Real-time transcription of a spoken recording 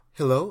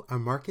Hello,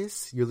 I'm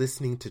Marcus. You're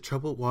listening to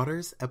Troubled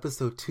Waters,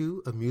 Episode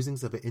 2 of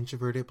Musings of an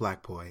Introverted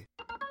Black Boy.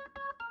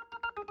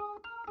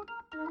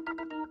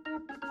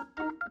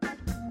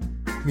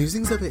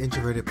 Musings of an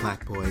Introverted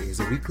Black Boy is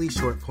a weekly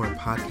short-form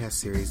podcast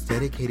series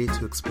dedicated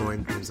to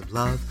exploring themes of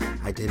love,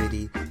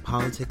 identity,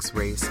 politics,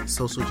 race,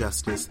 social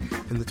justice,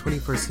 and the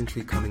 21st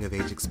century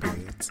coming-of-age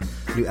experience.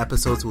 New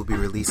episodes will be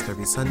released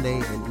every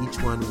Sunday, and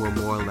each one will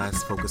more or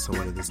less focus on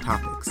one of these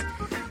topics.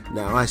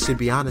 Now, I should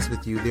be honest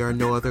with you, there are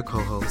no other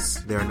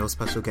co-hosts, there are no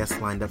special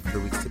guests lined up for the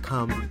weeks to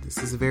come. This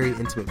is a very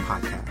intimate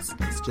podcast.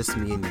 It's just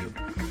me and you.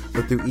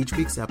 But through each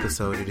week's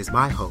episode, it is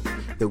my hope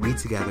that we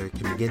together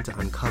can begin to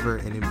uncover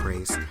and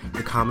embrace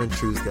the common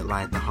truths that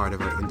lie at the heart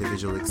of our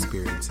individual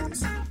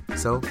experiences.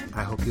 So,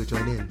 I hope you'll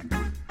join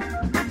in.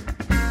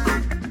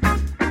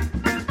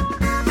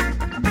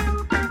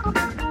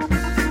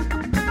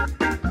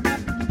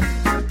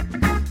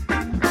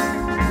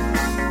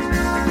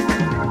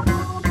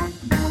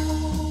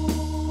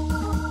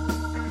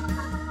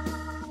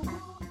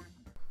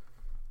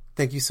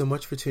 Thank you so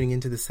much for tuning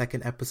into the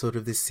second episode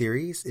of this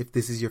series. If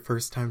this is your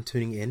first time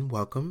tuning in,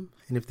 welcome.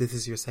 And if this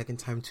is your second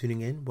time tuning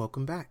in,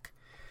 welcome back.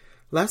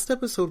 Last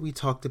episode, we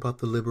talked about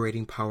the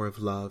liberating power of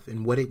love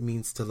and what it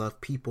means to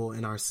love people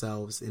and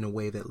ourselves in a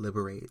way that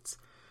liberates.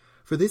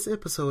 For this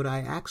episode, I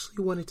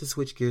actually wanted to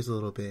switch gears a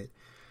little bit.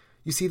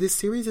 You see, this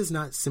series is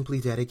not simply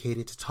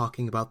dedicated to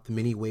talking about the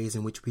many ways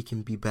in which we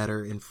can be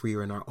better and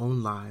freer in our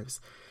own lives.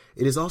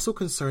 It is also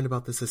concerned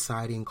about the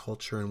society and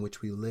culture in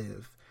which we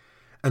live.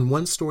 And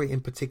one story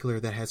in particular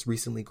that has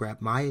recently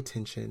grabbed my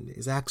attention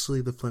is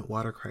actually the Flint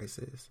water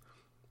crisis.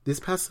 This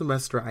past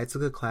semester, I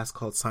took a class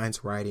called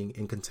Science Writing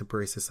in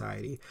Contemporary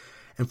Society,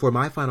 and for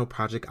my final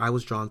project, I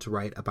was drawn to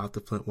write about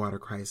the Flint water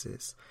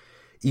crisis.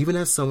 Even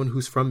as someone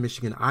who's from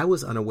Michigan, I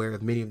was unaware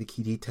of many of the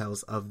key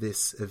details of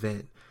this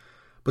event.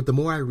 But the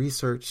more I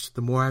researched,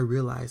 the more I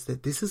realized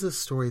that this is a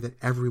story that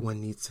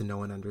everyone needs to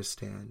know and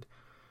understand.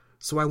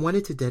 So I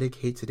wanted to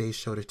dedicate today's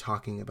show to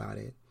talking about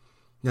it.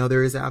 Now,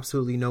 there is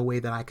absolutely no way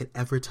that I could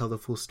ever tell the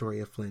full story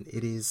of Flint.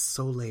 It is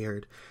so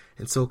layered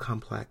and so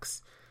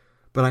complex.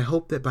 But I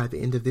hope that by the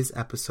end of this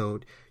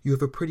episode, you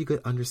have a pretty good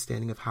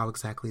understanding of how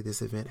exactly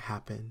this event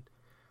happened.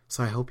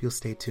 So I hope you'll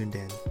stay tuned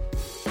in.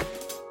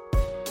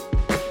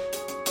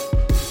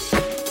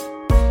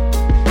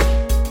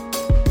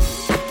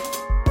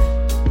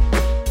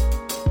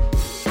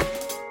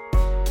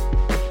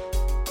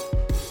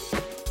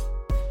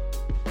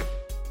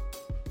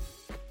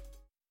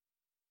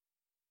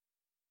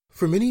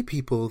 For many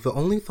people, the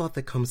only thought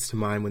that comes to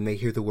mind when they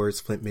hear the words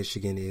Flint,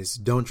 Michigan is,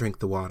 don't drink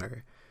the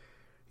water.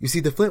 You see,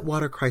 the Flint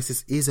water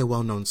crisis is a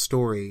well-known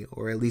story,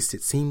 or at least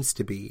it seems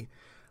to be.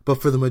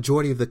 But for the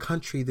majority of the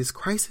country, this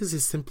crisis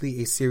is simply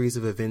a series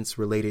of events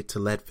related to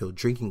lead-filled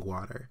drinking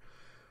water.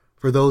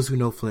 For those who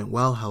know Flint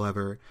well,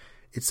 however,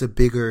 it's a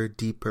bigger,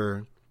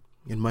 deeper,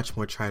 and much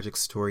more tragic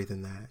story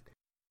than that.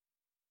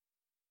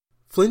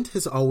 Flint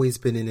has always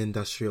been an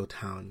industrial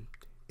town.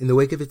 In the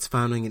wake of its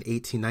founding in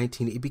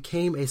 1819, it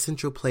became a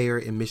central player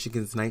in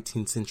Michigan's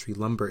 19th century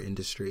lumber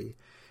industry.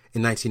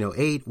 In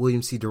 1908,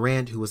 William C.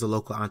 Durant, who was a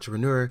local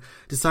entrepreneur,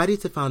 decided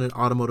to found an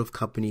automotive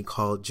company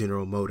called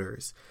General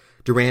Motors.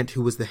 Durant,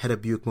 who was the head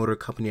of Buick Motor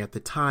Company at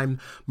the time,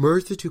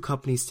 merged the two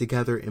companies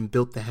together and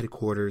built the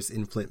headquarters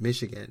in Flint,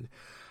 Michigan.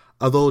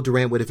 Although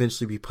Durant would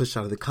eventually be pushed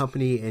out of the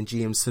company and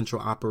GM's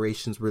central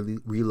operations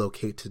would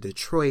relocate to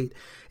Detroit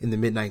in the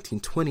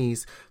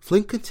mid-1920s,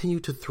 Flint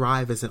continued to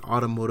thrive as an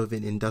automotive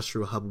and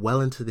industrial hub well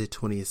into the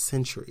 20th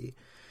century.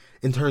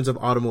 In terms of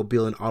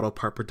automobile and auto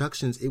part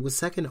productions, it was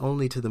second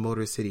only to the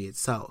Motor City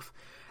itself.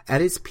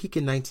 At its peak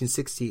in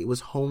 1960, it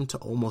was home to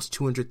almost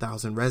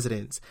 200,000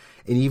 residents,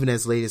 and even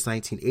as late as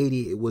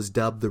 1980, it was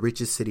dubbed the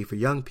richest city for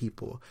young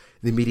people.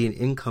 The median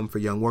income for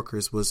young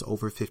workers was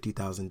over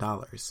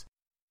 $50,000.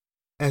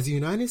 As the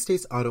United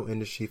States auto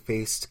industry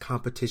faced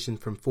competition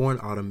from foreign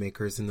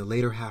automakers in the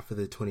later half of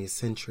the 20th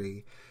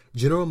century,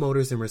 General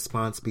Motors in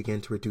response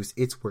began to reduce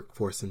its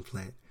workforce in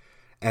Flint.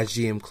 As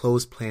GM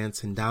closed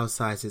plants and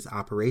downsized its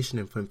operation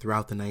in Flint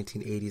throughout the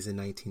 1980s and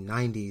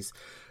 1990s,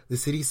 the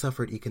city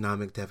suffered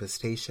economic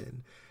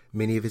devastation.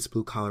 Many of its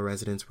blue-collar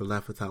residents were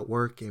left without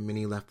work, and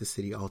many left the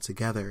city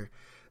altogether.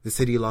 The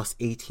city lost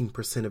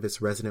 18% of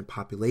its resident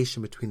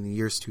population between the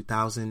years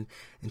 2000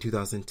 and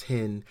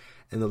 2010,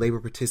 and the labor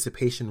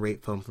participation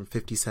rate fell from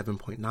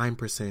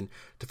 57.9%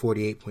 to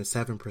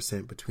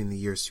 48.7% between the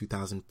years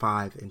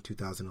 2005 and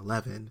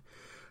 2011.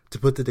 To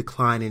put the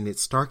decline in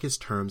its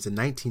starkest terms, in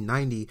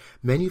 1990,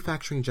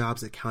 manufacturing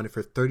jobs accounted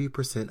for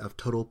 30% of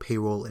total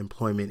payroll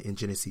employment in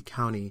Genesee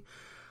County,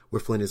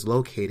 where Flint is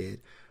located,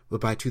 but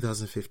by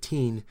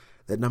 2015,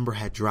 that number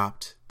had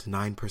dropped to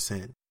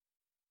 9%.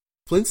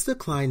 Flint's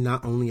decline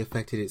not only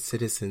affected its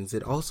citizens,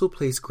 it also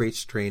placed great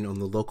strain on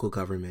the local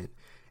government.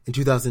 In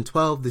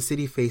 2012, the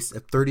city faced a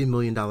 $30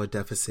 million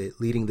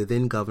deficit, leading the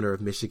then governor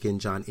of Michigan,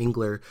 John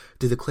Engler,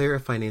 to declare a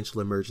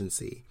financial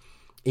emergency.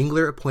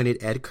 Engler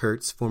appointed Ed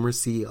Kurtz, former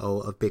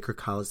CEO of Baker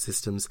College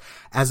Systems,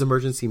 as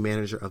emergency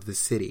manager of the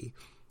city.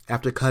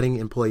 After cutting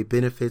employee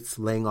benefits,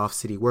 laying off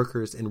city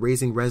workers, and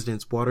raising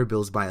residents' water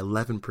bills by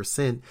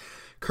 11%,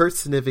 Kurtz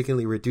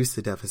significantly reduced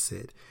the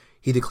deficit.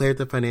 He declared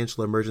the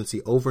financial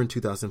emergency over in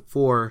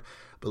 2004,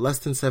 but less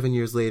than 7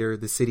 years later,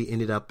 the city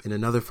ended up in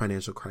another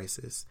financial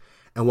crisis.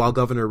 And while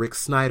Governor Rick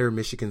Snyder,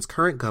 Michigan's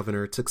current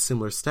governor, took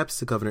similar steps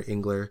to Governor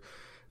Engler,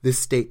 this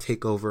state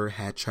takeover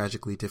had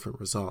tragically different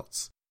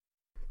results.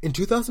 In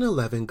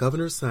 2011,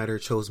 Governor Snyder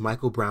chose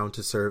Michael Brown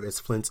to serve as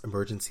Flint's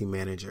emergency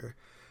manager.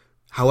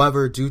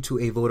 However, due to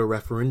a voter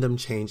referendum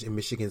change in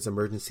Michigan's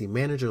emergency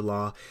manager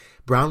law,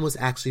 Brown was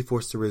actually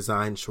forced to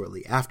resign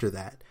shortly after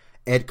that.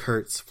 Ed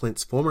Kurtz,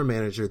 Flint's former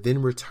manager,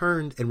 then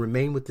returned and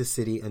remained with the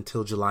city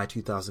until July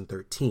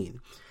 2013.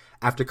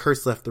 After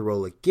Kurtz left the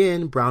role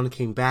again, Brown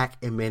came back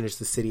and managed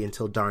the city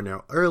until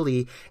Darnell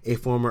Early, a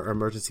former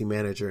emergency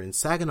manager in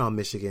Saginaw,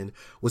 Michigan,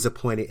 was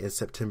appointed in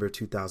September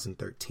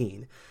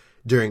 2013.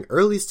 During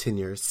Early's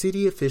tenure,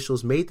 city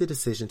officials made the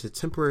decision to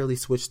temporarily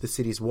switch the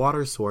city's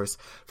water source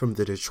from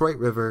the Detroit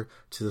River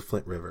to the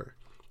Flint River.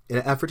 In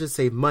an effort to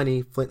save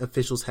money, Flint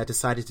officials had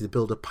decided to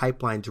build a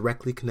pipeline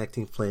directly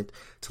connecting Flint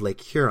to Lake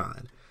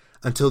Huron.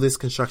 Until this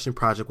construction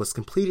project was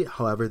completed,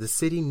 however, the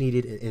city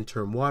needed an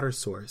interim water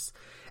source.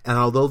 And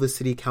although the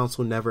city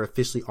council never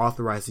officially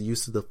authorized the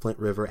use of the Flint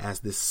River as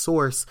this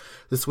source,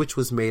 the switch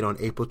was made on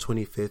April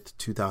 25,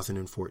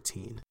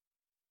 2014.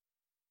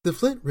 The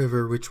Flint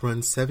River, which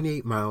runs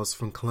 78 miles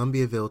from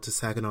Columbiaville to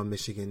Saginaw,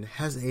 Michigan,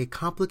 has a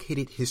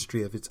complicated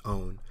history of its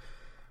own.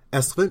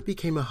 As Flint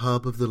became a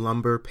hub of the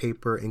lumber,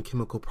 paper, and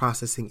chemical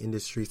processing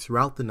industry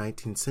throughout the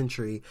 19th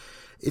century,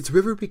 its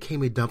river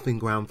became a dumping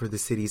ground for the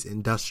city's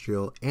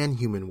industrial and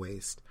human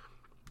waste.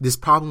 This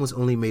problem was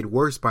only made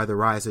worse by the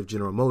rise of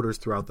General Motors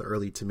throughout the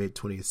early to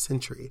mid-20th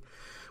century.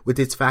 With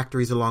its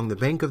factories along the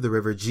bank of the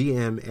river,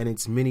 GM and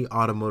its many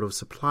automotive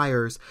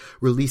suppliers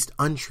released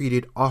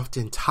untreated,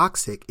 often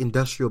toxic,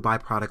 industrial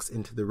byproducts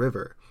into the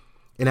river.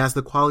 And as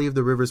the quality of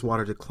the river's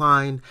water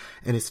declined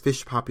and its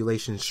fish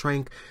population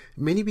shrank,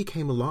 many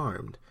became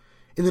alarmed.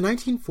 In the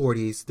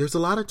 1940s, there's a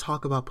lot of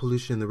talk about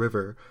pollution in the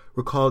river,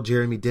 recalled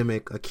Jeremy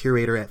Dimmick, a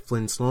curator at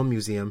Flynn Sloan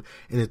Museum,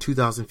 in a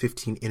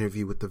 2015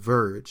 interview with The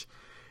Verge.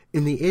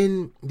 In the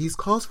end, these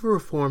calls for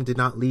reform did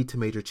not lead to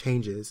major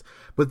changes,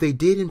 but they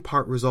did in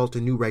part result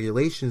in new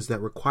regulations that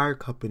required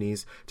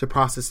companies to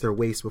process their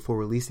waste before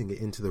releasing it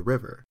into the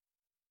river.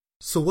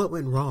 So what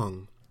went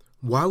wrong?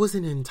 Why was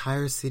an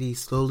entire city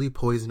slowly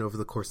poisoned over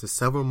the course of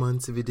several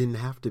months if it didn't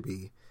have to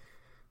be?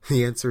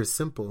 The answer is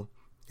simple,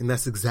 and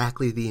that's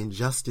exactly the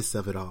injustice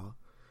of it all.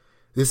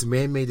 This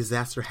man-made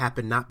disaster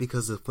happened not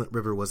because the Flint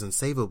River was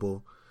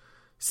unsavable.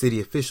 City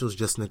officials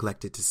just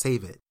neglected to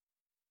save it.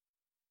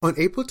 On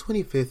April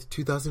 25,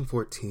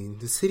 2014,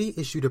 the city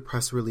issued a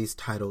press release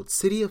titled,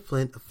 "City of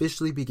Flint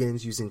officially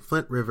begins using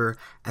Flint River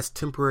as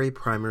temporary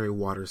primary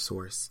water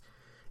source."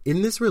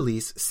 In this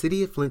release,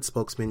 City of Flint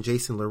spokesman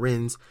Jason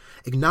Lorenz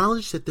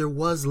acknowledged that there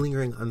was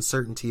lingering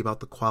uncertainty about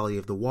the quality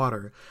of the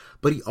water,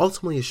 but he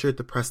ultimately assured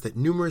the press that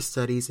numerous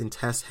studies and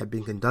tests had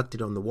been conducted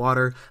on the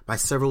water by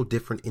several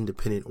different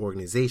independent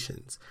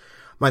organizations.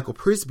 Michael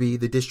Prisby,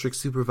 the district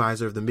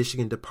supervisor of the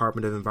Michigan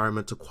Department of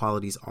Environmental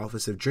Quality's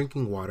Office of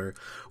Drinking Water,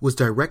 was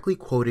directly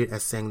quoted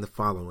as saying the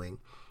following: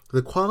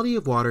 "The quality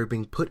of water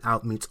being put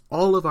out meets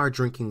all of our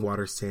drinking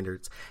water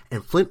standards,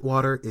 and Flint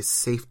water is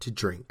safe to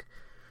drink."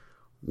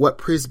 What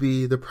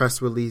Prisby, the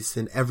press release,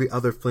 and every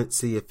other Flint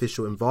city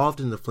official involved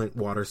in the Flint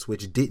water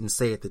switch didn't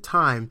say at the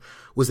time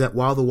was that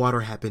while the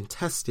water had been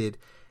tested,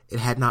 it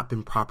had not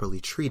been properly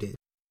treated.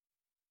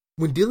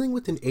 When dealing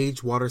with an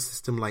aged water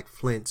system like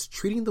Flint's,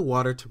 treating the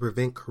water to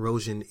prevent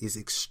corrosion is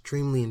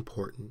extremely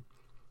important.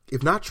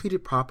 If not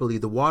treated properly,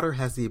 the water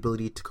has the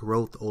ability to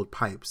corrode the old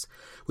pipes,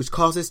 which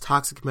causes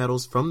toxic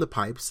metals from the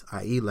pipes,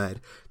 i.e.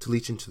 lead, to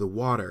leach into the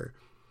water.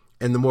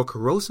 And the more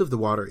corrosive the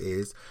water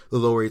is, the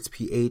lower its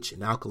pH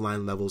and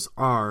alkaline levels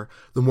are,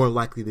 the more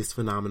likely this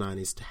phenomenon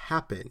is to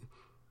happen.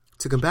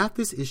 To combat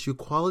this issue,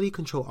 quality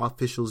control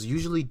officials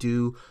usually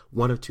do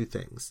one of two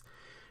things.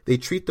 They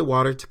treat the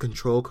water to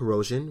control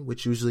corrosion,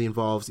 which usually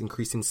involves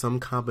increasing some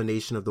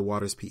combination of the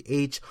water's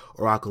pH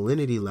or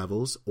alkalinity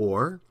levels,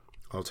 or,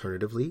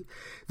 alternatively,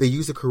 they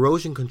use a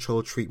corrosion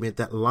control treatment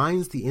that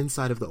lines the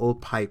inside of the old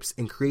pipes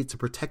and creates a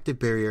protective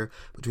barrier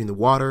between the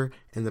water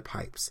and the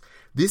pipes.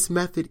 This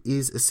method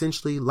is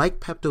essentially like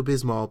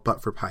Pepto-Bismol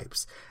but for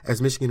pipes, as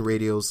Michigan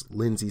Radio's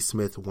Lindsay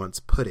Smith once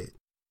put it.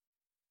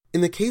 In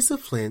the case of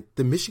Flint,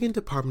 the Michigan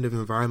Department of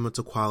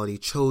Environmental Quality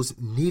chose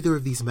neither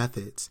of these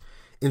methods.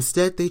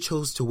 Instead, they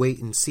chose to wait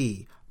and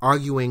see,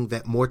 arguing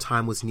that more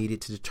time was needed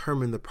to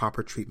determine the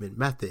proper treatment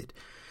method.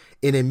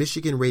 In a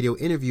Michigan radio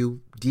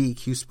interview,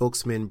 DEQ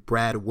spokesman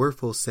Brad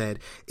Werfel said,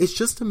 "It's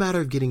just a matter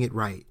of getting it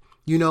right.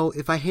 You know,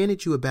 if I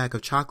handed you a bag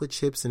of chocolate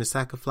chips and a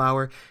sack of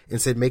flour and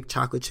said make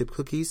chocolate chip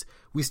cookies,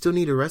 we still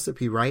need a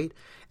recipe, right?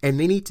 And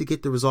they need to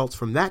get the results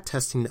from that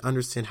testing to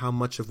understand how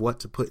much of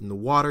what to put in the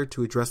water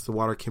to address the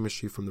water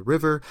chemistry from the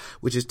river,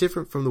 which is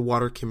different from the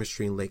water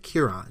chemistry in Lake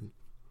Huron."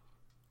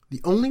 The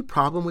only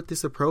problem with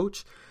this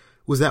approach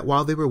was that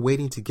while they were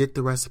waiting to get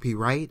the recipe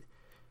right,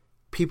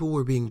 people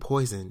were being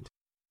poisoned.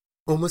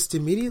 Almost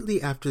immediately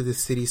after the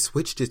city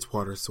switched its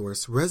water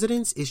source,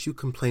 residents issued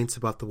complaints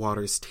about the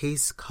water's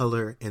taste,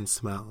 color, and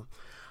smell.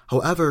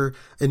 However,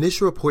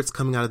 initial reports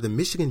coming out of the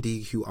Michigan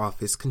DEQ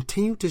office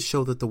continued to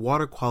show that the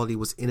water quality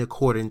was in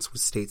accordance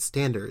with state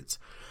standards.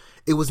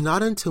 It was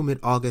not until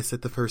mid-August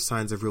that the first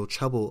signs of real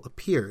trouble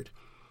appeared.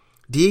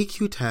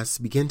 DEQ tests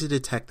began to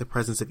detect the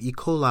presence of E.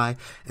 coli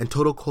and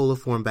total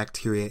coliform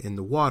bacteria in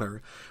the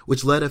water,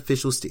 which led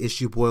officials to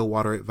issue boil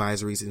water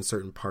advisories in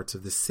certain parts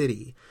of the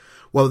city.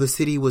 While the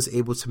city was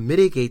able to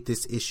mitigate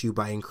this issue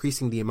by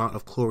increasing the amount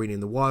of chlorine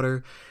in the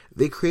water,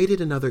 they created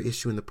another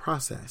issue in the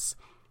process.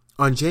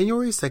 On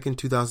January 2,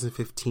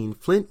 2015,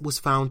 Flint was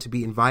found to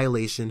be in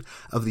violation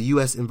of the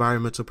U.S.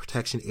 Environmental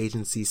Protection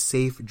Agency's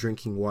Safe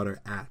Drinking Water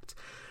Act.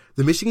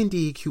 The Michigan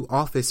DEQ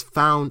office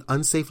found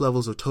unsafe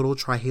levels of total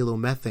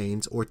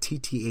trihalomethanes, or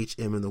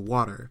TTHM, in the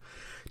water.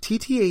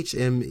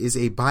 TTHM is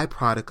a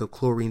byproduct of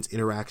chlorine's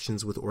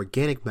interactions with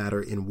organic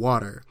matter in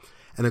water,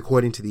 and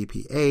according to the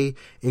EPA,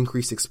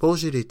 increased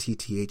exposure to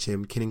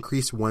TTHM can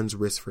increase one's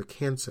risk for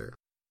cancer.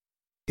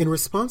 In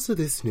response to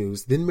this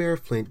news, then Mayor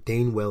of Flint,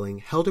 Dane Welling,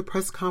 held a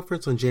press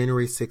conference on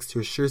January 6 to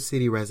assure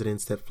city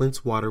residents that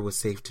Flint's water was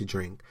safe to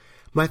drink.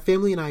 "My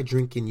family and I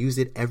drink and use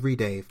it every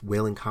day,"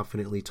 Welling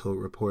confidently told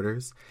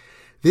reporters.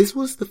 This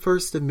was the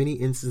first of many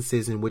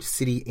instances in which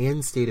city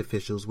and state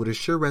officials would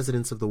assure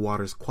residents of the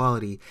water's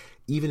quality,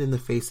 even in the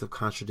face of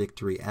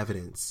contradictory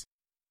evidence.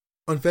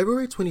 On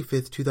February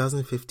 25,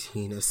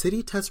 2015, a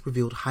city test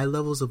revealed high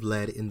levels of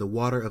lead in the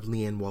water of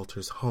Leanne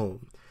Walters'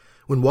 home.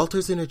 When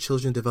Walters and her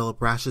children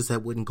developed rashes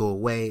that wouldn't go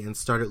away and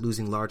started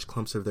losing large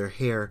clumps of their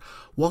hair,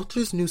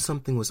 Walters knew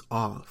something was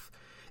off.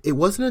 It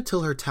wasn't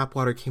until her tap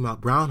water came out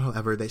brown,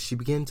 however, that she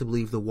began to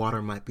believe the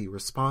water might be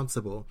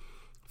responsible.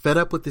 Fed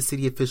up with the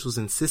city officials'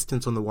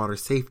 insistence on the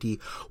water's safety,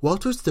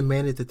 Walters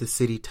demanded that the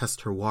city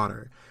test her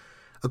water.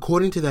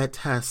 According to that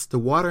test, the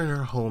water in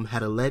her home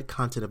had a lead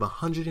content of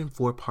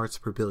 104 parts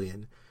per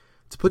billion.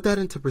 To put that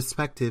into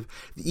perspective,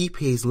 the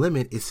EPA's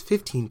limit is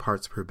 15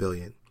 parts per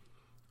billion.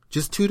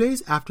 Just 2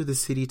 days after the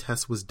city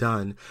test was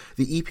done,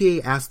 the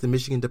EPA asked the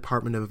Michigan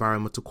Department of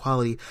Environmental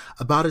Quality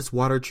about its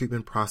water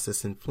treatment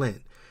process in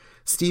Flint.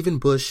 Stephen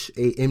Bush,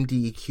 a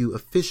MDEQ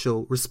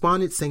official,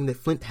 responded saying that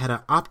Flint had an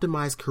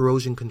optimized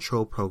corrosion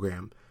control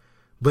program.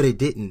 But it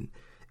didn't.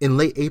 In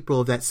late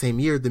April of that same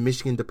year, the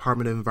Michigan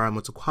Department of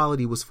Environmental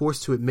Quality was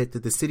forced to admit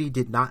that the city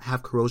did not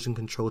have corrosion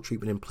control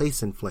treatment in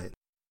place in Flint.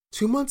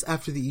 2 months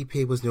after the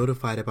EPA was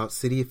notified about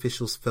city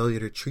officials' failure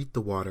to treat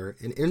the water,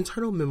 an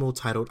internal memo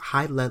titled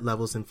 "High Lead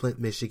Levels in Flint,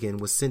 Michigan"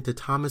 was sent to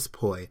Thomas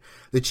Poy,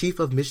 the chief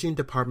of Michigan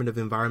Department of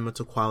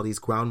Environmental Quality's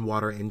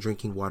Groundwater and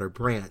Drinking Water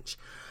Branch.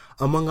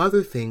 Among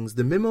other things,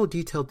 the memo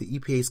detailed the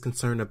EPA's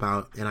concern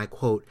about, and I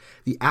quote,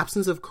 "the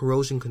absence of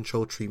corrosion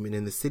control treatment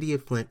in the city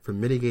of Flint for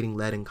mitigating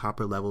lead and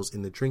copper levels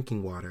in the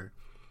drinking water."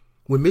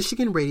 When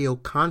Michigan Radio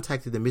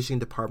contacted the Michigan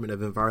Department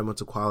of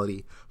Environmental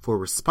Quality for a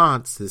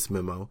response to this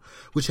memo,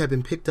 which had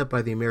been picked up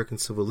by the American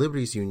Civil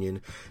Liberties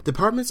Union,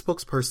 Department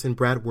spokesperson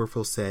Brad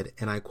Werfel said,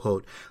 and I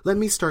quote, "Let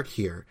me start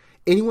here.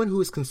 Anyone who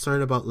is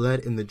concerned about lead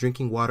in the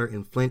drinking water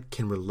in Flint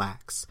can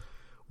relax."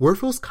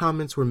 Werfel's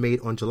comments were made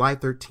on July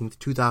 13,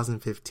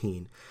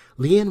 2015.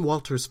 Leanne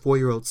Walters'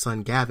 4-year-old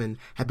son Gavin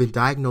had been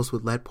diagnosed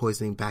with lead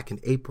poisoning back in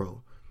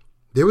April.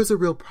 There was a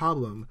real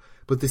problem,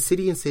 but the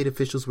city and state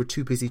officials were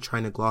too busy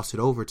trying to gloss it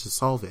over to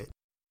solve it.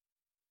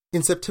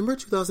 In September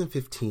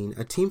 2015,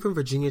 a team from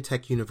Virginia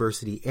Tech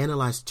University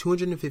analyzed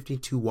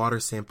 252 water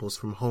samples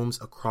from homes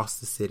across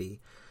the city.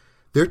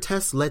 Their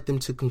tests led them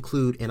to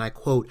conclude, and I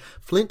quote,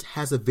 "Flint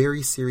has a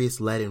very serious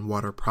lead and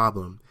water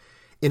problem."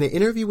 In an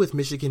interview with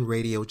Michigan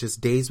Radio just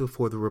days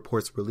before the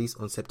report's release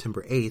on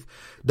September 8th,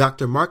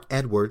 Dr. Mark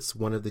Edwards,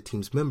 one of the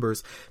team's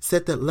members,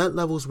 said that lead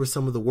levels were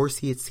some of the worst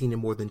he had seen in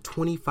more than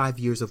 25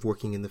 years of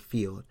working in the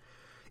field.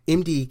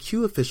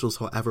 MDEQ officials,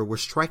 however, were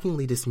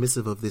strikingly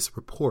dismissive of this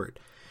report.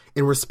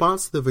 In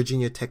response to the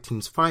Virginia Tech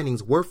team's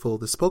findings, Werfel,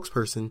 the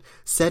spokesperson,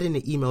 said in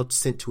an email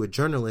sent to a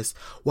journalist,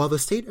 "While the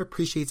state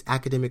appreciates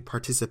academic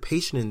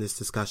participation in this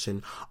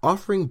discussion,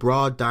 offering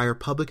broad, dire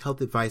public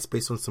health advice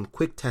based on some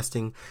quick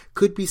testing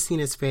could be seen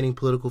as fanning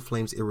political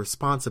flames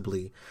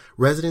irresponsibly.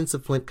 Residents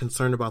of Flint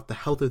concerned about the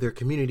health of their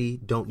community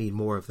don't need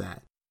more of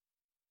that."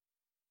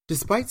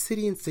 Despite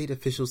city and state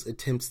officials'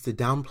 attempts to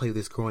downplay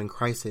this growing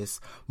crisis,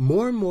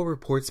 more and more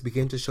reports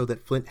began to show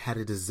that Flint had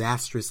a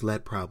disastrous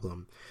lead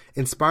problem.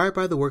 Inspired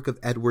by the work of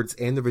Edwards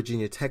and the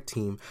Virginia Tech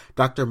team,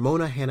 Dr.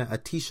 Mona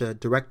Hanna-Attisha,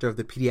 director of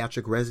the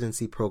pediatric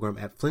residency program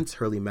at Flint's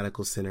Hurley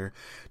Medical Center,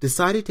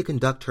 decided to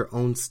conduct her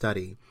own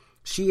study.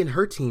 She and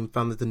her team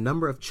found that the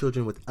number of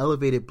children with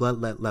elevated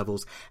blood lead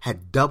levels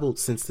had doubled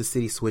since the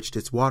city switched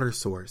its water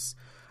source.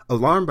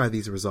 Alarmed by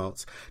these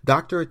results,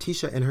 Dr.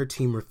 Attisha and her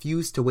team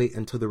refused to wait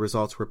until the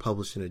results were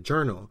published in a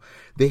journal.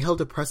 They held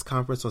a press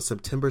conference on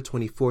September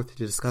 24th to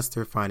discuss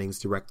their findings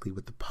directly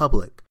with the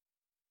public.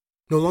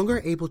 No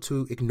longer able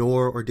to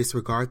ignore or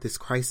disregard this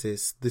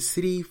crisis, the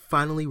city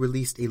finally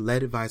released a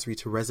lead advisory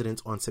to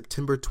residents on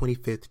September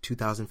 25,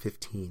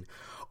 2015,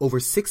 over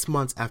 6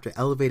 months after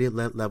elevated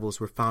lead levels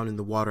were found in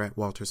the water at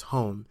Walters'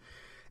 home.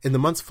 In the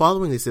months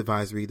following this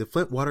advisory, the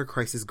Flint water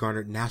crisis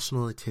garnered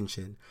national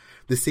attention.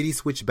 The city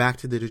switched back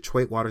to the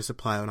Detroit water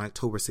supply on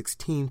October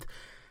 16th,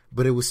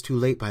 but it was too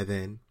late by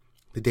then.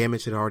 The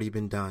damage had already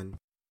been done.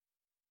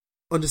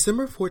 On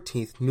December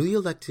 14th, newly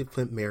elected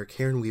Flint Mayor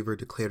Karen Weaver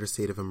declared a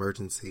state of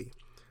emergency.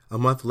 A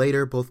month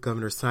later, both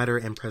Governor Snyder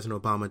and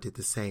President Obama did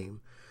the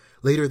same.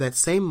 Later that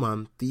same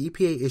month, the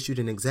EPA issued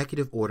an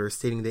executive order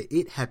stating that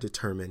it had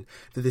determined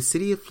that the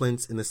city of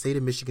Flint's and the state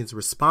of Michigan's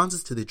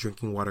responses to the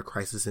drinking water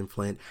crisis in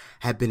Flint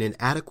had been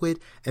inadequate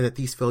and that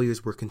these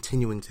failures were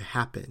continuing to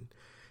happen.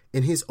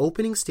 In his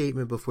opening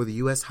statement before the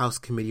U.S. House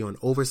Committee on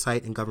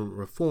Oversight and Government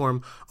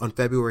Reform on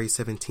February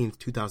 17,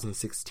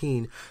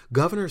 2016,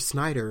 Governor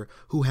Snyder,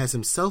 who has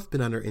himself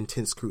been under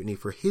intense scrutiny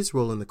for his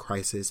role in the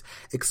crisis,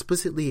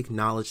 explicitly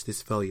acknowledged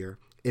this failure,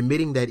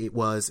 admitting that it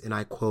was, and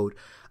I quote,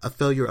 a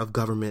failure of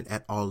government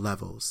at all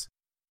levels.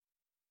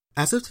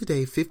 As of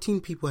today, 15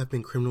 people have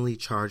been criminally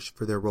charged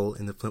for their role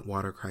in the Flint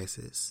water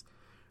crisis.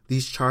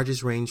 These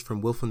charges range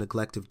from willful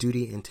neglect of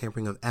duty and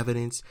tampering of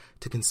evidence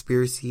to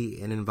conspiracy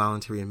and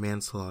involuntary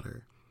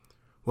manslaughter.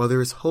 While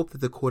there is hope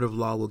that the court of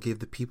law will give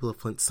the people of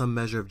Flint some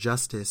measure of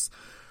justice,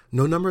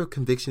 no number of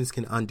convictions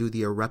can undo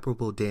the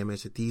irreparable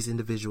damage that these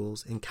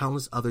individuals and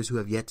countless others who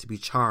have yet to be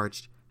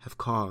charged have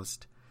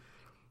caused.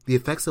 The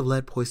effects of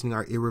lead poisoning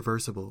are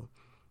irreversible.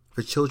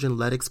 For children,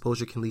 lead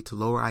exposure can lead to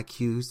lower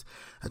IQs,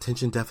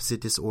 attention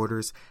deficit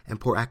disorders, and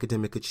poor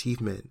academic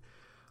achievement.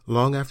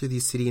 Long after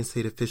these city and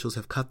state officials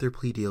have cut their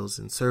plea deals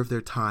and served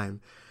their time,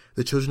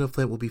 the children of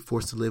Flint will be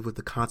forced to live with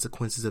the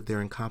consequences of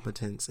their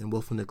incompetence and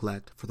willful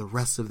neglect for the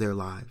rest of their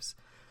lives.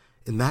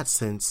 In that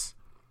sense,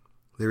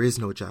 there is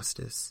no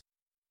justice.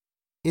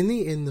 In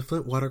the end, the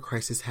Flint water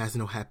crisis has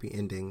no happy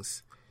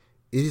endings.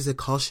 It is a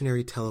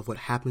cautionary tale of what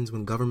happens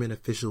when government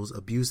officials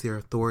abuse their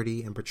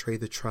authority and betray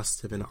the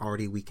trust of an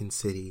already weakened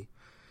city.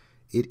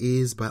 It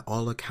is, by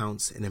all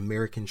accounts, an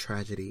American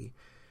tragedy.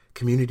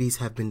 Communities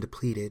have been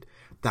depleted.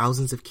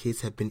 Thousands of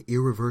kids have been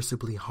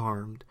irreversibly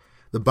harmed.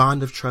 The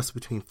bond of trust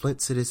between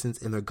Flint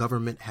citizens and their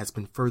government has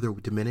been further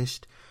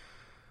diminished.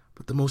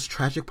 But the most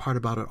tragic part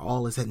about it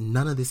all is that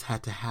none of this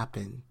had to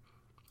happen.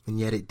 And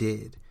yet it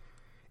did.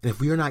 And if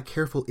we are not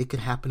careful, it could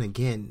happen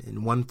again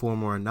in one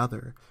form or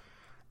another.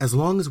 As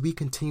long as we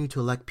continue to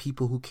elect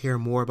people who care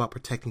more about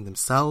protecting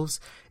themselves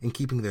and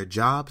keeping their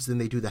jobs than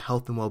they do the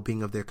health and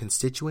well-being of their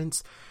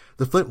constituents,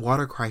 the Flint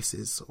water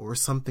crisis, or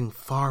something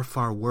far,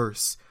 far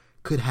worse,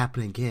 could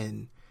happen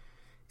again.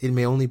 It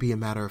may only be a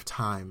matter of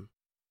time.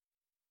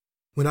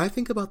 When I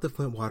think about the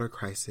Flint water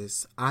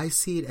crisis, I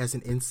see it as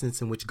an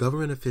instance in which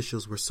government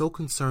officials were so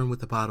concerned with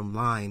the bottom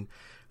line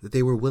that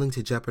they were willing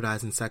to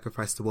jeopardize and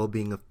sacrifice the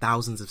well-being of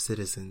thousands of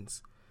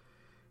citizens.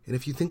 And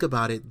if you think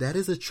about it, that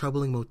is a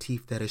troubling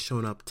motif that has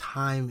shown up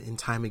time and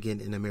time again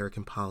in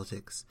American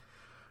politics.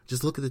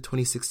 Just look at the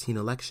 2016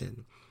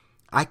 election.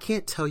 I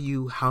can't tell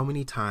you how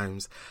many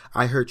times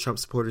I heard Trump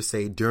supporters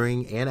say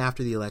during and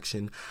after the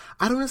election,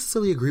 I don't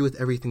necessarily agree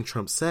with everything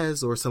Trump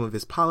says or some of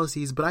his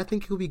policies, but I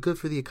think he'll be good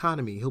for the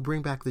economy. He'll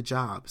bring back the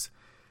jobs.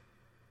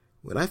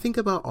 When I think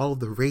about all of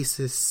the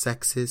racist,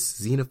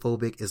 sexist,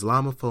 xenophobic,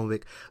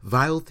 Islamophobic,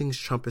 vile things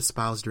Trump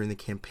espoused during the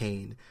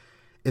campaign,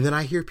 and then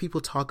I hear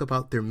people talk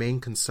about their main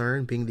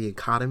concern being the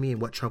economy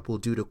and what Trump will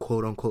do to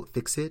quote-unquote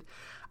fix it,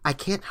 I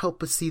can't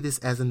help but see this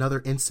as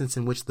another instance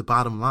in which the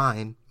bottom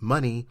line,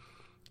 money,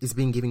 is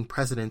being given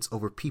precedence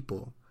over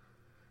people.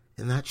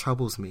 And that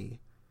troubles me.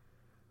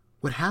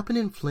 What happened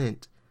in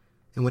Flint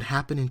and what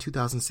happened in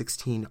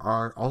 2016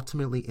 are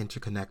ultimately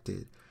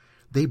interconnected.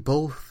 They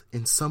both,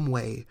 in some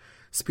way,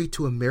 speak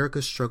to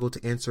America's struggle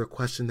to answer a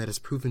question that has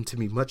proven to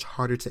be much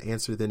harder to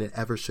answer than it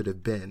ever should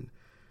have been.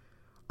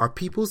 Are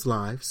people's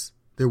lives,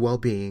 their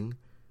well-being,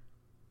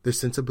 their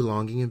sense of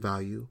belonging and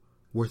value,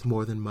 worth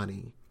more than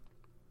money?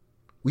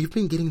 We've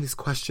been getting this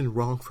question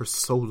wrong for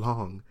so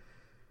long,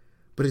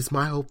 but it's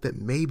my hope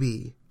that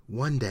maybe,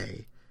 one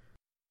day,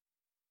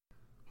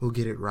 we'll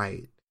get it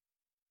right.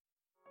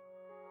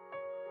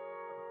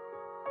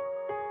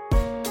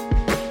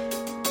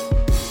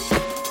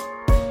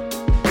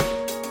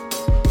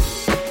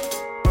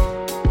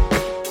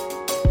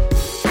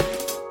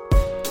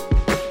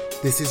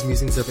 This is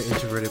Musings of an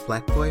Introverted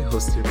Black Boy,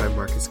 hosted by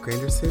Marcus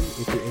Granderson.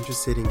 If you're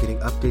interested in getting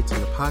updates on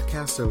the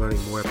podcast or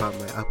learning more about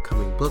my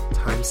upcoming book,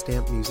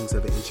 timestamp Musings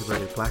of an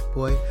Introverted Black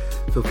Boy,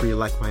 feel free to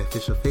like my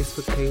official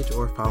Facebook page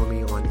or follow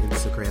me on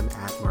Instagram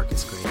at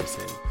Marcus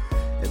Granderson.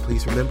 And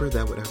please remember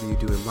that whatever you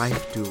do in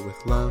life, do it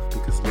with love,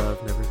 because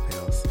love never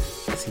fails.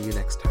 See you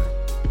next time.